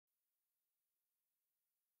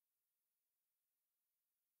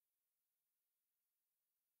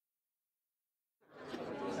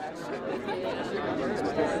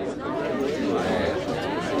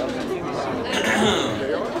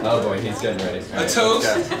Oh boy, he's getting ready. A toast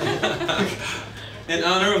in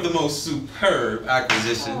honor of the most superb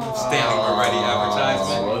acquisition of Stanley Moretti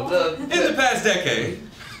advertisement in the past decade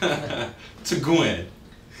to Gwen.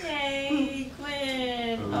 Yay,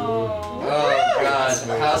 Gwen. Oh gosh,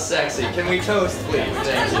 how sexy. Can we toast, please?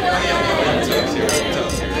 Thank you.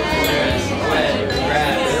 Toast here. Cheers. Gwen,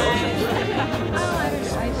 congrats.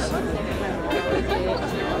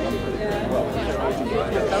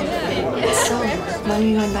 So, when are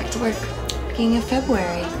you going back to work? Beginning of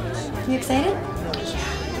February. You excited?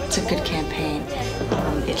 It's a good campaign.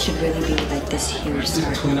 It should really be like this huge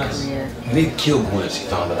start to a career. They'd kill Gwen if she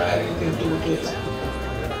found out I had anything to do with this.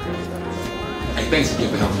 Hey, thanks for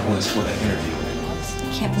giving up Gwen for that interview.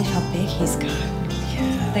 I can't believe how big he's got.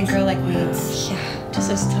 Yeah, that girl like me, Yeah.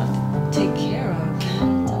 just as tough to take care of.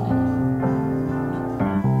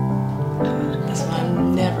 That's why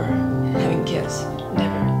I'm never having kids.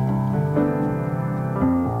 Never.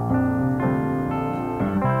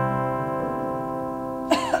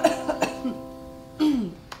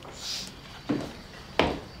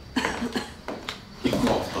 You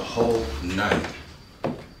coughed the whole night. I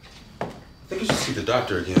think you should see the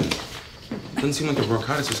doctor again. Doesn't seem like the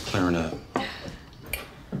bronchitis is clearing up.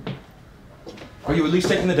 Are you at least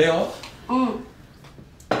taking the day off? I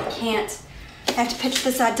can't. I have to pitch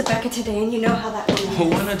this ad to Becca today, and you know how that woman is. Well,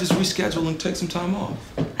 why not just reschedule and take some time off?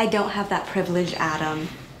 I don't have that privilege, Adam.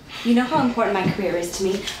 You know how important my career is to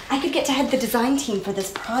me. I could get to head the design team for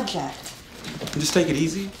this project. Just take it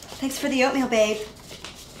easy. Thanks for the oatmeal, babe.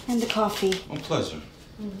 And the coffee. Oh, pleasure.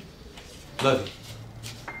 Love you.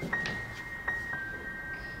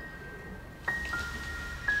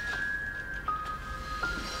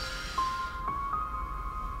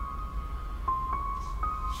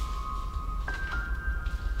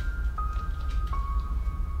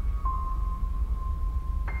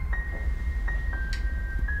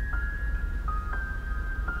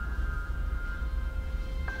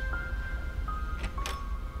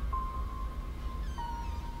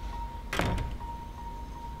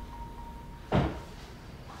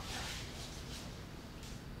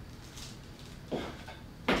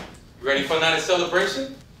 Ready for a night of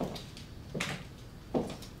celebration?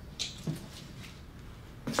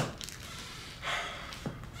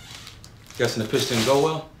 Guessing the pitch didn't go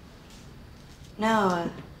well? No,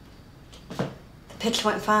 the pitch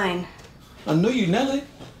went fine. I knew you'd nail it.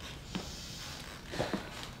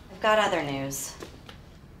 I've got other news.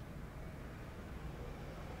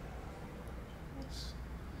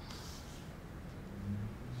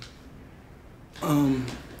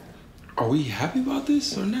 Are we happy about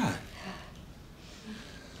this or not?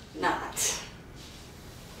 Not.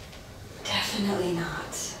 Definitely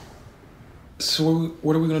not. So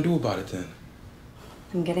what are we gonna do about it then?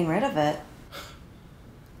 I'm getting rid of it.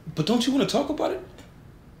 But don't you want to talk about it?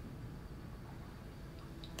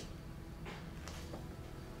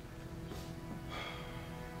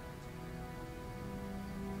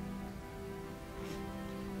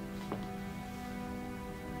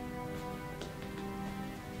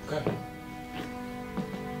 Okay.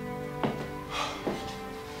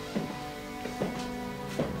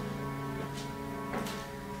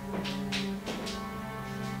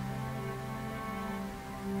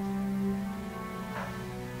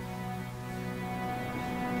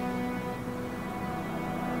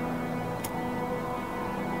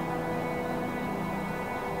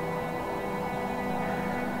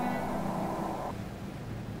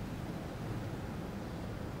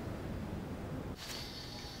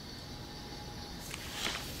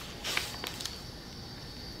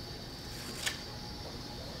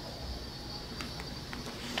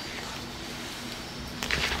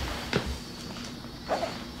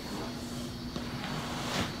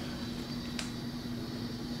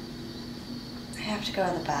 I have to go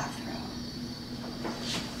to the bathroom.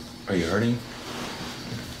 Are you hurting?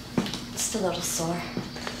 Just a little sore.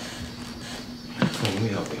 Come on, let me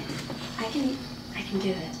help you. I can do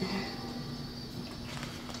it.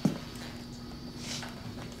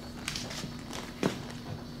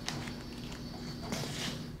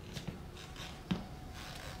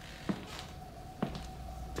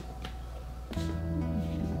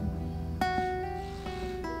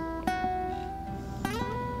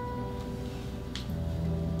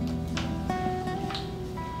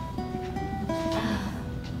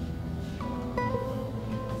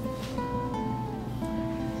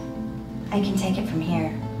 I can take it from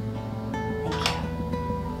here.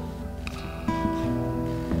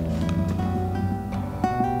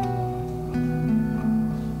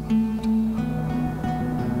 Thank you.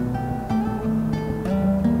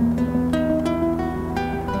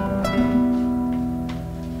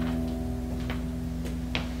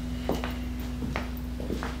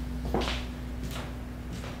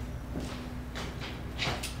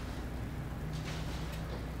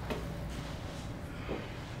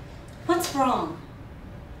 What's wrong?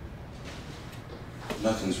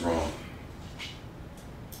 Nothing's wrong.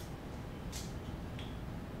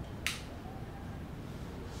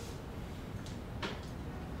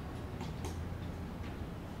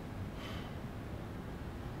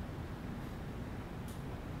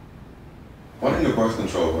 Why didn't the birth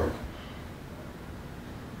control work?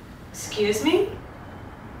 Excuse me?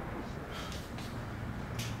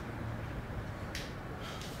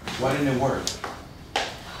 Why didn't it work?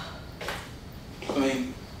 I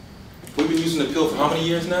mean, we've been using the pill for how many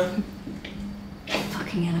years now?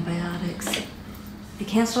 Fucking antibiotics. They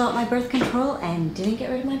canceled out my birth control and didn't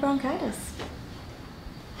get rid of my bronchitis.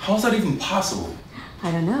 How is that even possible?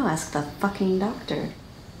 I don't know, ask the fucking doctor.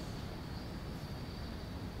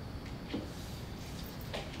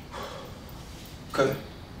 Okay.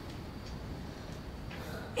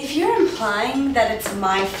 If you're implying that it's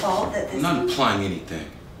my fault that this... I'm not implying anything.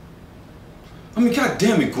 I mean, God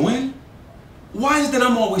damn it, Gwen. Why is it that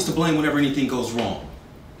I'm always to blame whenever anything goes wrong?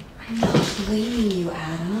 I'm not blaming you,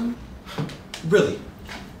 Adam. Really?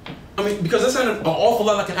 I mean, because that sounded an awful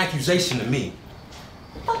lot like an accusation to me.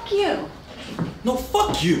 Fuck you. No,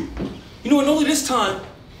 fuck you. You know, and only this time...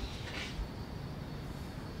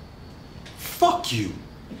 Fuck you.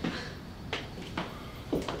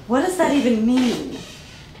 What does that even mean?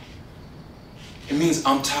 It means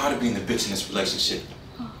I'm tired of being the bitch in this relationship.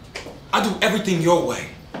 I do everything your way.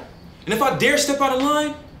 And if I dare step out of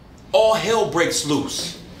line, all hell breaks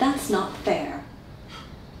loose. That's not fair.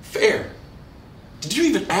 Fair? Did you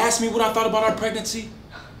even ask me what I thought about our pregnancy?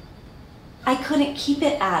 I couldn't keep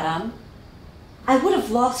it, Adam. I would have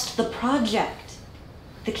lost the project,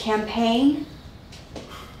 the campaign.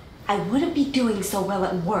 I wouldn't be doing so well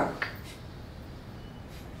at work.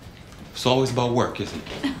 It's always about work, isn't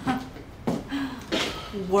it?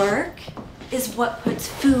 Work is what puts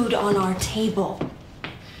food on our table.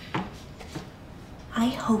 I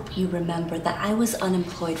hope you remember that I was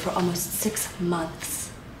unemployed for almost 6 months.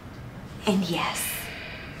 And yes,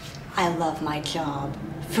 I love my job.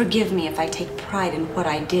 Forgive me if I take pride in what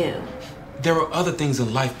I do. There are other things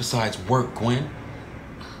in life besides work, Gwen.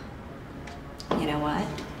 You know what?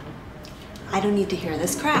 I don't need to hear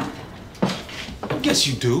this crap. Yes,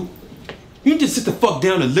 you do. You need to sit the fuck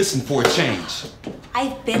down and listen for a change.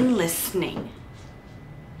 I've been listening.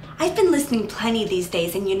 I've been listening plenty these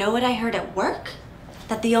days, and you know what I heard at work?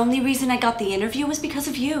 That the only reason I got the interview was because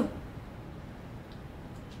of you.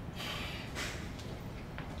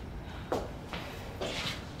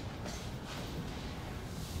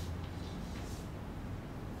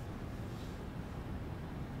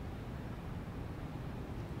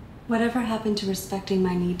 Whatever happened to respecting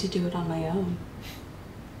my need to do it on my own?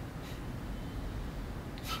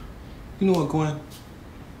 You know what, Gwen?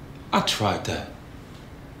 I tried that.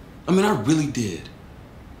 I mean, I really did.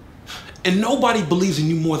 And nobody believes in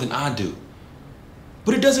you more than I do.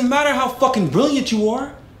 But it doesn't matter how fucking brilliant you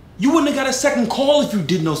are. You wouldn't have got a second call if you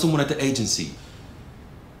did know someone at the agency.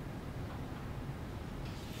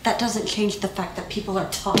 That doesn't change the fact that people are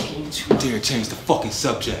talking. You dare change the fucking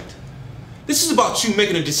subject. This is about you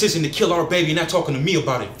making a decision to kill our baby and not talking to me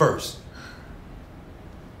about it first.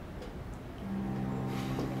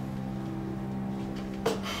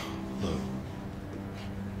 Look,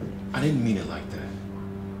 I didn't mean it like that.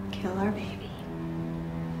 Kill our baby.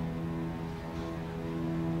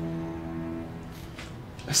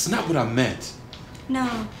 That's not what I meant.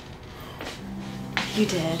 No. You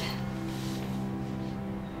did.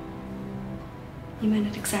 You meant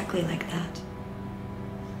it exactly like that.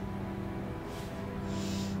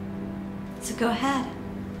 So go ahead.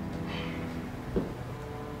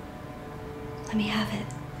 Let me have it.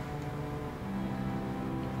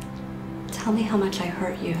 Tell me how much I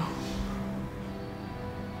hurt you.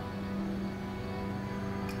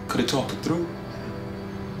 Could have talked it through.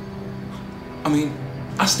 I mean,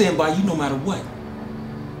 I stand by you no matter what.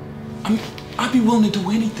 I'd be willing to do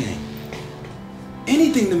anything.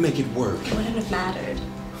 Anything to make it work. It wouldn't have mattered.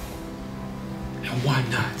 And why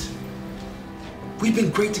not? We've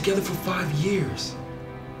been great together for 5 years.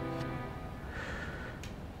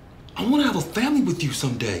 I want to have a family with you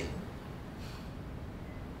someday.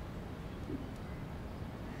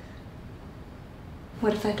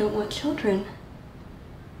 What if I don't want children?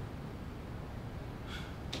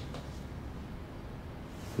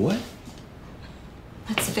 What?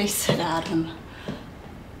 Let's face it, Adam.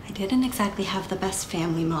 I didn't exactly have the best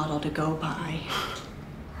family model to go by.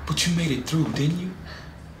 But you made it through, didn't you?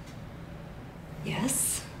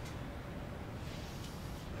 Yes.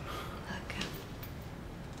 Look,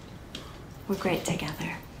 we're great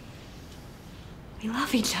together. We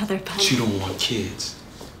love each other, But you don't want kids.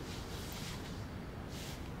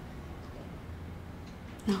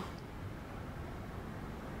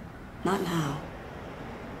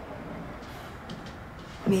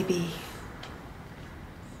 Maybe.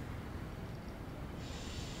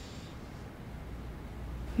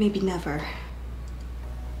 Maybe never.